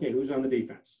out, okay, who's on the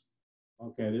defense?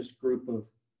 Okay, this group of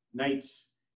knights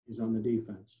is on the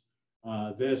defense.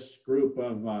 This group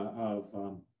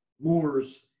of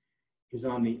Moors is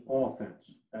on the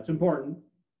offense. That's important.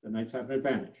 The knights have an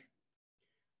advantage.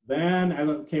 Then I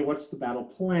look, okay, what's the battle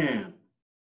plan?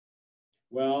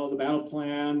 Well, the battle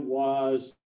plan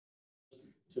was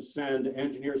to send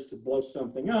engineers to blow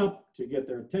something up to get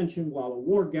their attention while a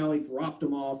war galley dropped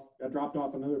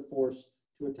off another force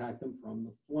to attack them from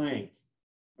the flank.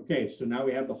 Okay, so now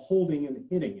we have the holding and the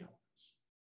hitting elements.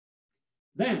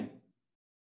 Then,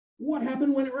 what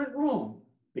happened when it went wrong?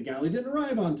 The galley didn't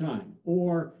arrive on time,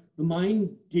 or the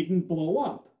mine didn't blow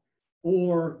up,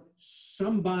 or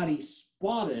somebody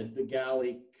spotted the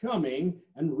galley coming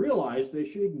and realized they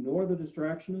should ignore the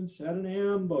distraction and set an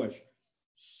ambush.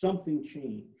 Something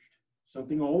changed.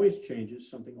 Something always changes.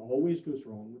 Something always goes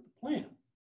wrong with the plan.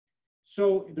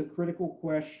 So the critical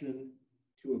question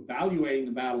to evaluating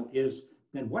the battle is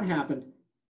then what happened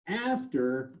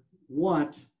after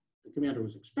what the commander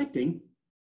was expecting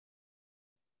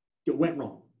went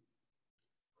wrong?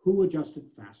 Who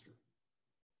adjusted faster?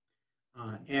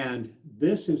 And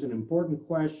this is an important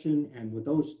question. And with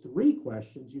those three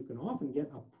questions, you can often get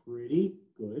a pretty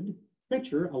good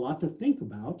picture, a lot to think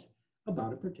about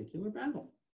a particular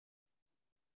battle.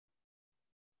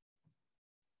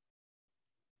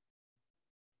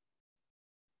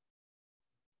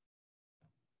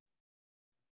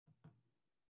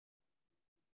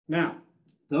 Now,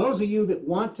 those of you that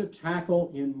want to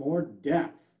tackle in more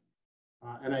depth,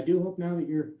 and I do hope now that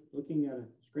you're looking at a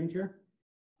screen share,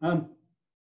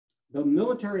 the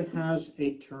military has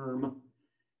a term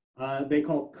they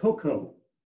call COCO.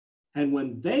 And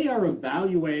when they are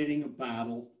evaluating a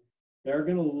battle, they're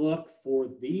going to look for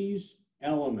these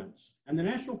elements. And the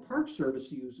National Park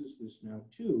Service uses this now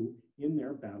too in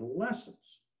their battle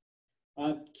lessons.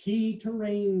 Key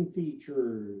terrain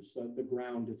features, the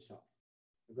ground itself.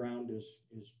 The ground is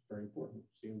very important.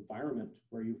 It's the environment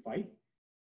where you fight,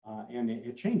 and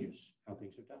it changes how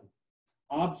things are done.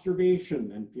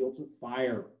 Observation and fields of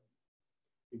fire.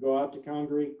 You go out to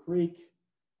Congaree Creek,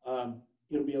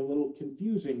 it'll be a little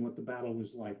confusing what the battle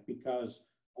was like because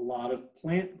a lot of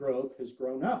plant growth has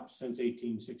grown up since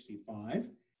 1865,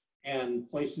 and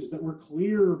places that were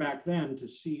clear back then to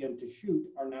see and to shoot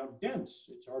are now dense.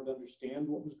 It's hard to understand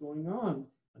what was going on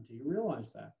until you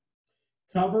realize that.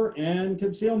 Cover and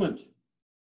concealment.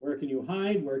 Where can you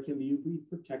hide? Where can you be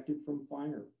protected from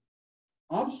fire?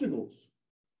 Obstacles.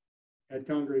 At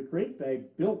Congaree Creek, they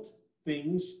built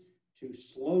things to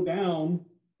slow down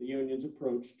the Union's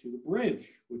approach to the bridge,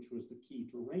 which was the key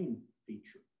terrain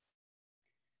feature.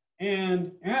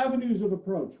 And avenues of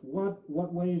approach. What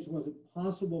ways was it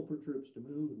possible for troops to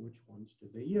move, and which ones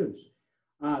did they use?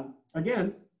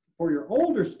 Again, for your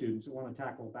older students that want to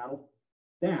tackle a battle,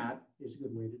 that is a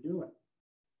good way to do it.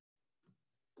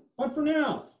 But for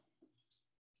now,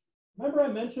 remember I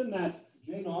mentioned that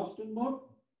Jane Austen book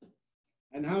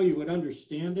and how you would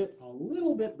understand it a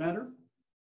little bit better?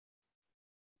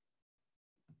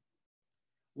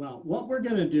 Well, what we're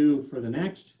going to do for the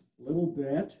next little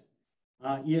bit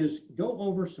is go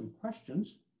over some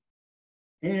questions.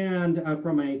 And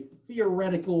from a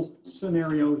theoretical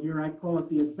scenario here, I call it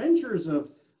the Adventures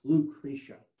of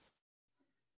Lucretia.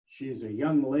 She is a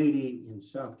young lady in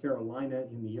South Carolina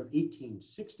in the year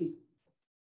 1860.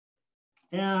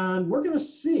 And we're going to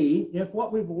see if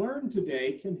what we've learned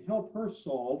today can help her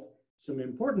solve some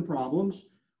important problems.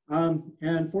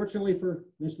 And fortunately for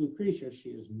Miss Lucretia,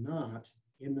 she is not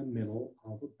in the middle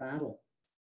of a battle.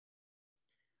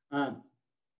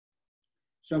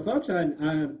 So folks,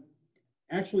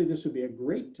 actually this would be a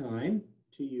great time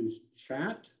to use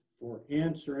chat for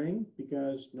answering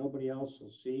because nobody else will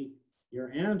see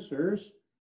your answers.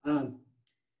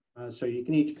 So you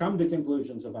can each come to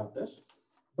conclusions about this.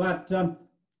 But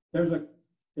there's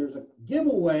a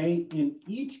giveaway in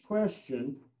each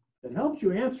question that helps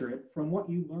you answer it from what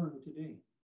you learned today.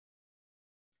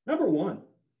 Number one,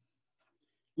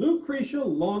 Lucretia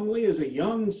Longley is a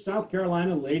young South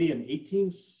Carolina lady in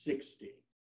 1860.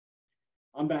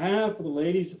 On behalf of the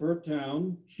ladies of her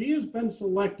town, she has been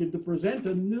selected to present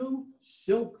a new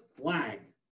silk flag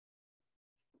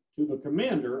to the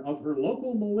commander of her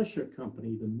local militia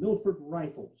company, the Milford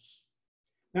Rifles.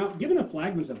 Now, giving a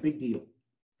flag was a big deal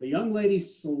The young lady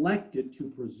selected to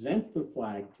present the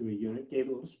flag to a unit gave a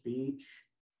little speech.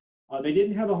 They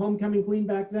didn't have a homecoming queen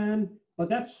back then, but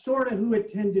that's sort of who it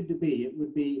tended to be. It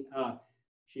would be,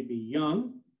 she'd be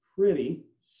young, pretty,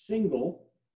 single,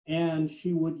 and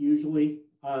she would usually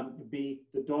be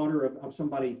the daughter of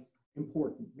somebody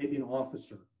important, maybe an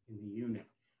officer in the unit.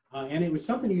 And it was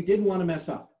something you didn't want to mess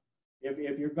up.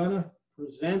 If you're going to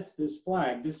present this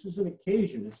flag, this is an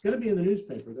occasion. It's going to be in the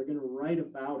newspaper. They're going to write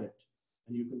about it.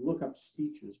 And you can look up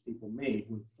speeches people made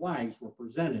when flags were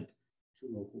presented to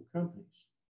local companies.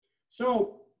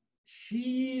 So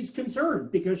she's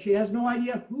concerned because she has no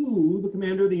idea who the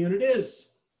commander of the unit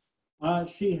is.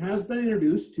 She has been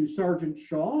introduced to Sergeant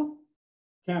Shaw,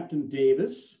 Captain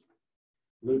Davis,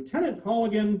 Lieutenant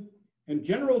Holligan, and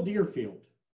General Deerfield.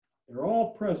 They're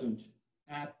all present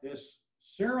at this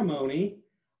ceremony,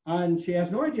 and she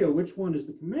has no idea which one is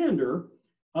the commander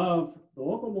of the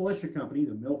local militia company,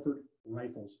 the Milford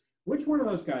Rifles. Which one of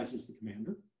those guys is the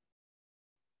commander?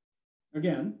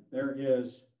 Again, there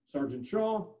is Sergeant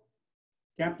Shaw,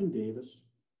 Captain Davis,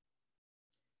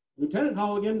 Lieutenant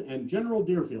Holligan, and General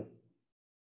Deerfield.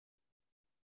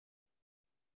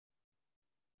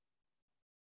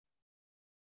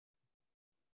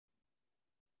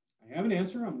 I have an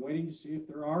answer. I'm waiting to see if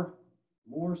there are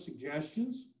more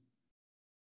suggestions.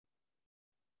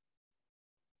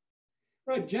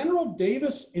 Right, General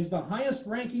Davis is the highest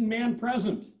ranking man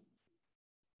present.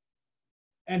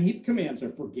 And he commands a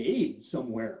brigade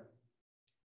somewhere.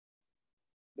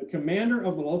 The commander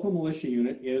of the local militia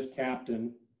unit is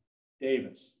Captain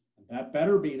Davis. And that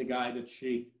better be the guy that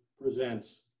she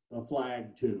presents the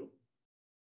flag to.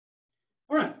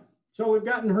 All right, so we've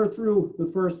gotten her through the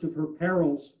first of her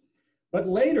perils. But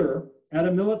later, at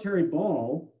a military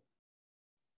ball,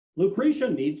 Lucretia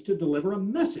needs to deliver a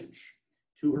message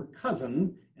to her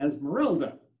cousin,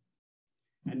 Esmeralda.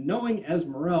 And knowing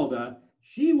Esmeralda,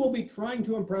 she will be trying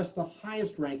to impress the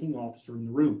highest ranking officer in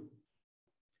the room.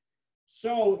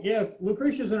 So if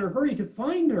Lucretia's in a hurry to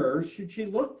find her, should she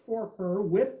look for her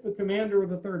with the commander of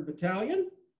the 3rd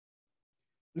Battalion,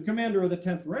 the commander of the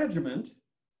 10th Regiment,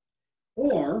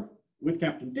 or with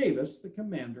Captain Davis, the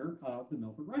commander of the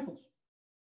Milford Rifles?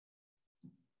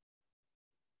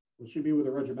 Will she be with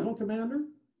a regimental commander,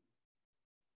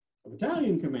 a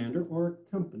battalion commander, or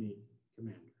a company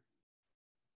commander?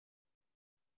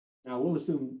 Now, we'll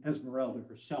assume Esmeralda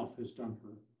herself has done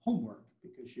her homework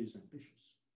because she's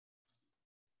ambitious.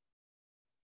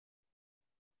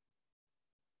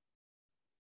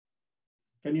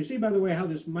 Can you see, by the way, how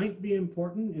this might be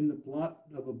important in the plot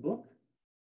of a book?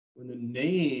 When the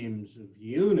names of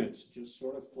units just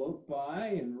sort of float by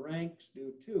and ranks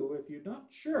do too. If you're not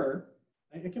sure,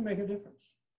 it can make a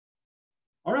difference.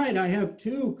 All right, I have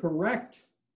 2 correct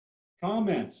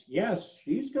comments. Yes,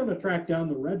 she's going to track down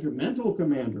the regimental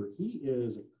commander. He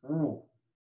is a colonel.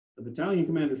 The battalion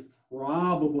commander is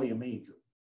probably a major.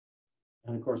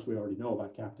 And of course, we already know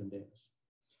about Captain Davis.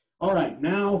 All right,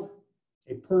 now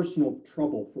a personal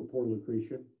trouble for poor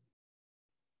Lucretia.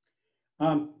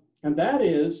 And that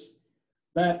is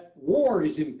that war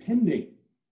is impending.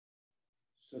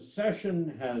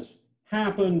 Secession has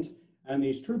happened, and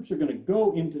these troops are going to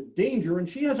go into danger, and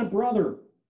she has a brother.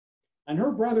 And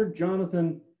her brother,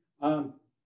 Jonathan,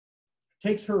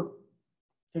 takes her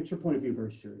point of view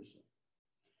very seriously.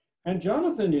 And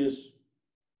Jonathan is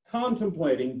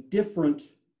contemplating different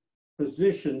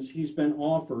positions he's been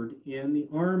offered in the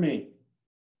army.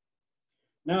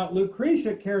 Now,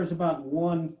 Lucretia cares about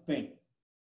one thing.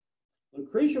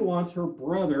 Lucretia wants her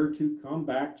brother to come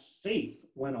back safe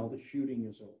when all the shooting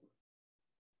is over.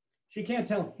 She can't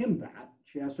tell him that.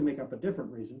 She has to make up a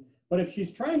different reason. But if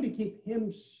she's trying to keep him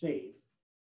safe,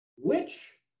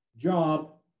 which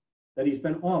job that he's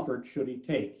been offered should he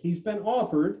take? He's been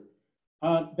offered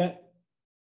that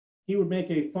he would make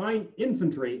a fine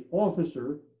infantry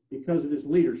officer because of his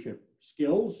leadership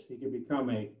skills. He could become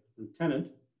a lieutenant.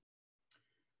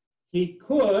 He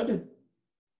could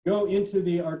go into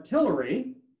the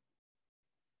artillery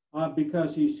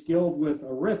because he's skilled with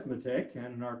arithmetic,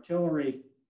 and an artillery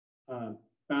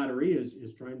battery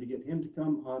is trying to get him to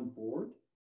come on board.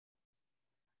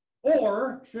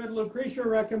 Or should Lucretia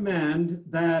recommend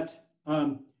that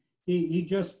he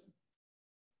just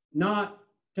not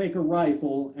take a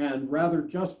rifle and rather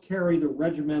just carry the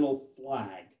regimental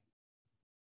flag?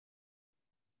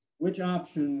 Which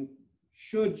option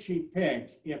should she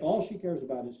pick if all she cares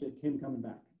about is him coming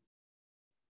back?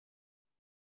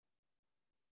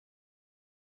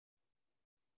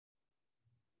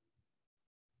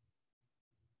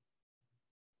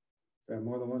 Do I have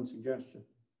more than one suggestion?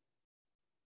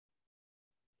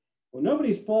 Well,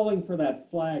 nobody's falling for that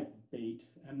flag bait,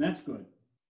 and that's good.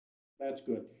 That's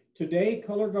good. Today,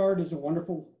 color guard is a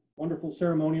wonderful, wonderful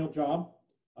ceremonial job.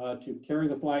 To carry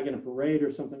the flag in a parade or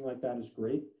something like that is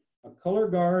great. A color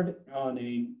guard on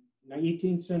a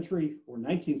 18th century or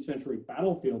 19th century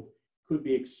battlefield could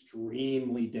be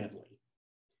extremely deadly.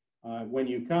 When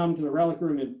you come to the relic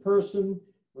room in person,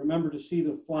 remember to see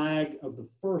the flag of the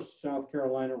 1st South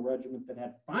Carolina Regiment that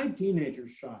had 5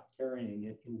 teenagers shot carrying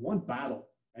it in one battle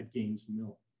at Gaines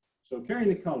Mill. So carrying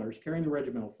the colors, carrying the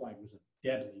regimental flag was a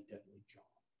deadly, deadly job.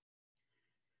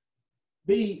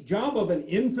 The job of an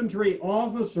infantry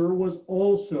officer was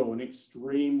also an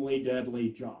extremely deadly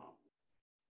job.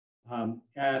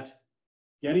 At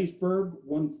Gettysburg,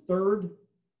 1/3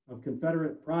 of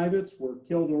Confederate privates were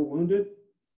killed or wounded.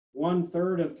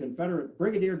 1/3 of Confederate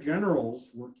brigadier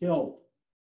generals were killed.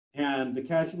 And the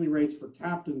casualty rates for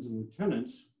captains and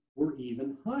lieutenants were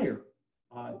even higher.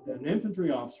 An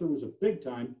infantry officer was a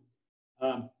big-time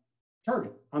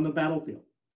target on the battlefield.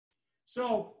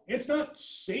 So it's not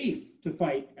safe to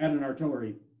fight at an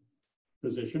artillery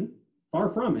position, far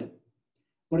from it.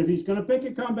 But if he's going to pick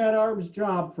a combat arms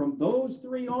job from those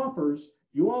 3 offers,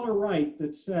 you all are right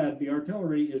that said the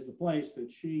artillery is the place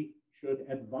that she should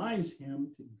advise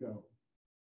him to go.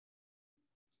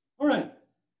 All right.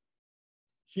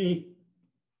 She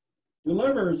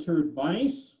delivers her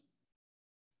advice,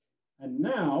 and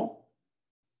now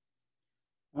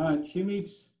she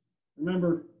meets,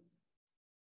 remember,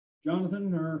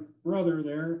 Jonathan, her brother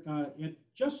there. It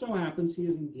just so happens he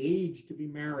is engaged to be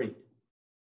married.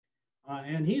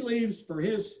 And he leaves for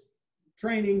his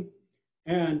training,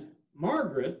 and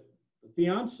Margaret, the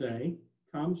fiance,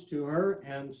 comes to her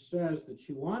and says that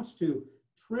she wants to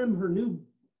trim her new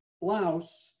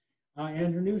blouse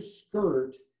and her new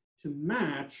skirt to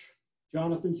match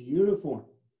Jonathan's uniform.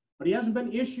 But he hasn't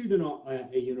been issued a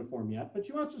uniform yet, but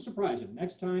she wants to surprise him.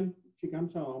 Next time she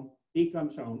comes home, he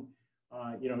comes home,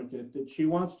 that she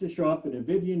wants to show up in a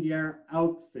Vivian Dare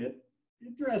outfit,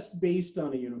 dressed based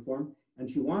on a uniform, and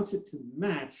she wants it to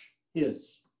match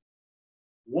his.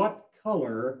 What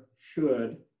color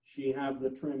should she have the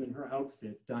trim in her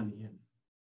outfit done in?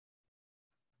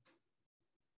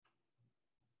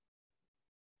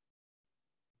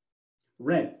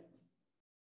 Red.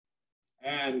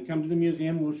 And come to the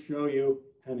museum, we'll show you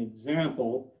an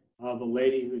example of a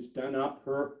lady who's done up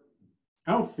her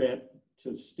outfit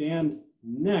to stand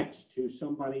next to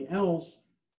somebody else,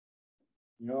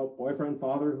 boyfriend,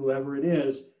 father, whoever it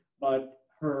is, but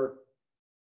her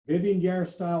Vivian Dare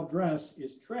style dress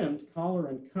is trimmed, collar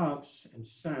and cuffs and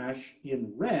sash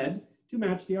in red to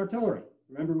match the artillery.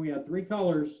 Remember, we had 3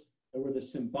 colors that were the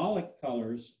symbolic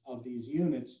colors of these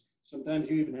units. Sometimes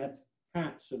you even had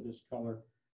hats of this color.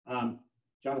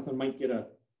 Jonathan might get a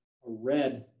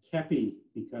red kepi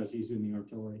because he's in the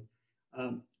artillery.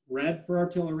 Red for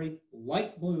artillery,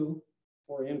 light blue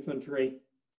for infantry,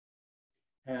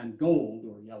 and gold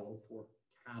or yellow for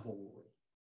cavalry.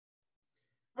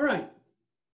 All right.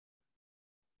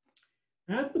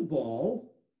 At the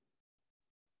ball,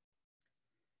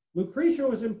 Lucretia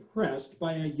was impressed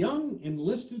by a young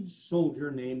enlisted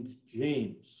soldier named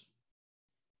James,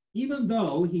 even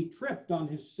though he tripped on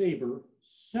his saber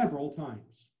several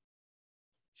times.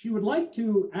 She would like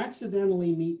to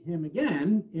accidentally meet him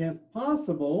again, if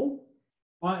possible,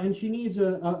 and she needs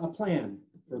a plan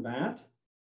for that.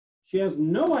 She has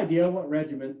no idea what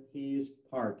regiment he's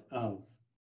part of.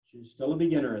 She's still a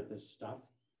beginner at this stuff.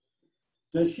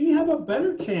 Does she have a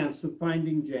better chance of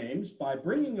finding James by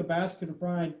bringing a basket of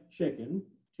fried chicken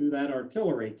to that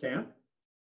artillery camp,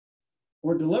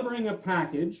 or delivering a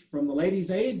package from the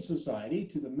Ladies' Aid Society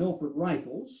to the Milford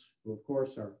Rifles, who of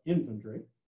course are infantry,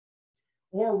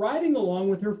 or riding along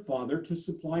with her father to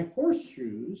supply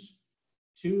horseshoes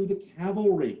to the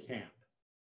cavalry camp?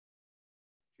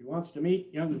 She wants to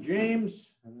meet young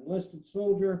James, an enlisted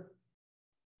soldier,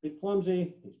 a bit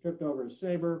clumsy, he's tripped over his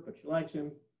saber, but she likes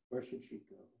him. Where should she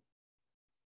go?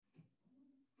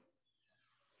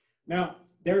 Now,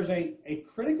 there's a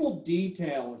critical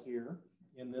detail here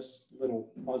in this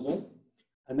little puzzle,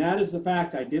 and that is the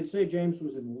fact I did say James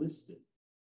was enlisted,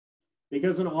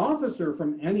 because an officer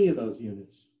from any of those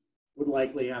units would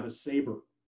likely have a saber,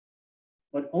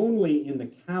 but only in the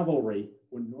cavalry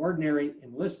would an ordinary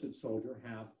enlisted soldier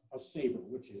have a saber,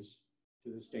 which is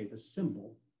to this day the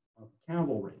symbol of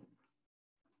cavalry.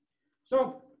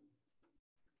 So,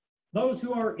 those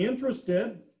who are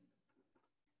interested,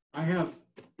 I have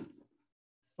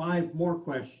 5 more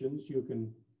questions you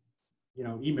can,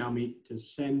 email me to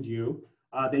send you.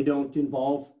 They don't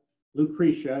involve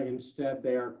Lucretia. Instead,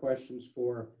 they are questions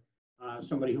for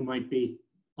somebody who might be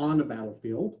on the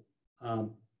battlefield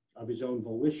of his own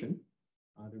volition.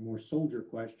 They're more soldier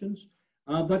questions,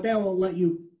 but they will let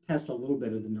you test a little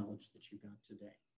bit of the knowledge that you got today.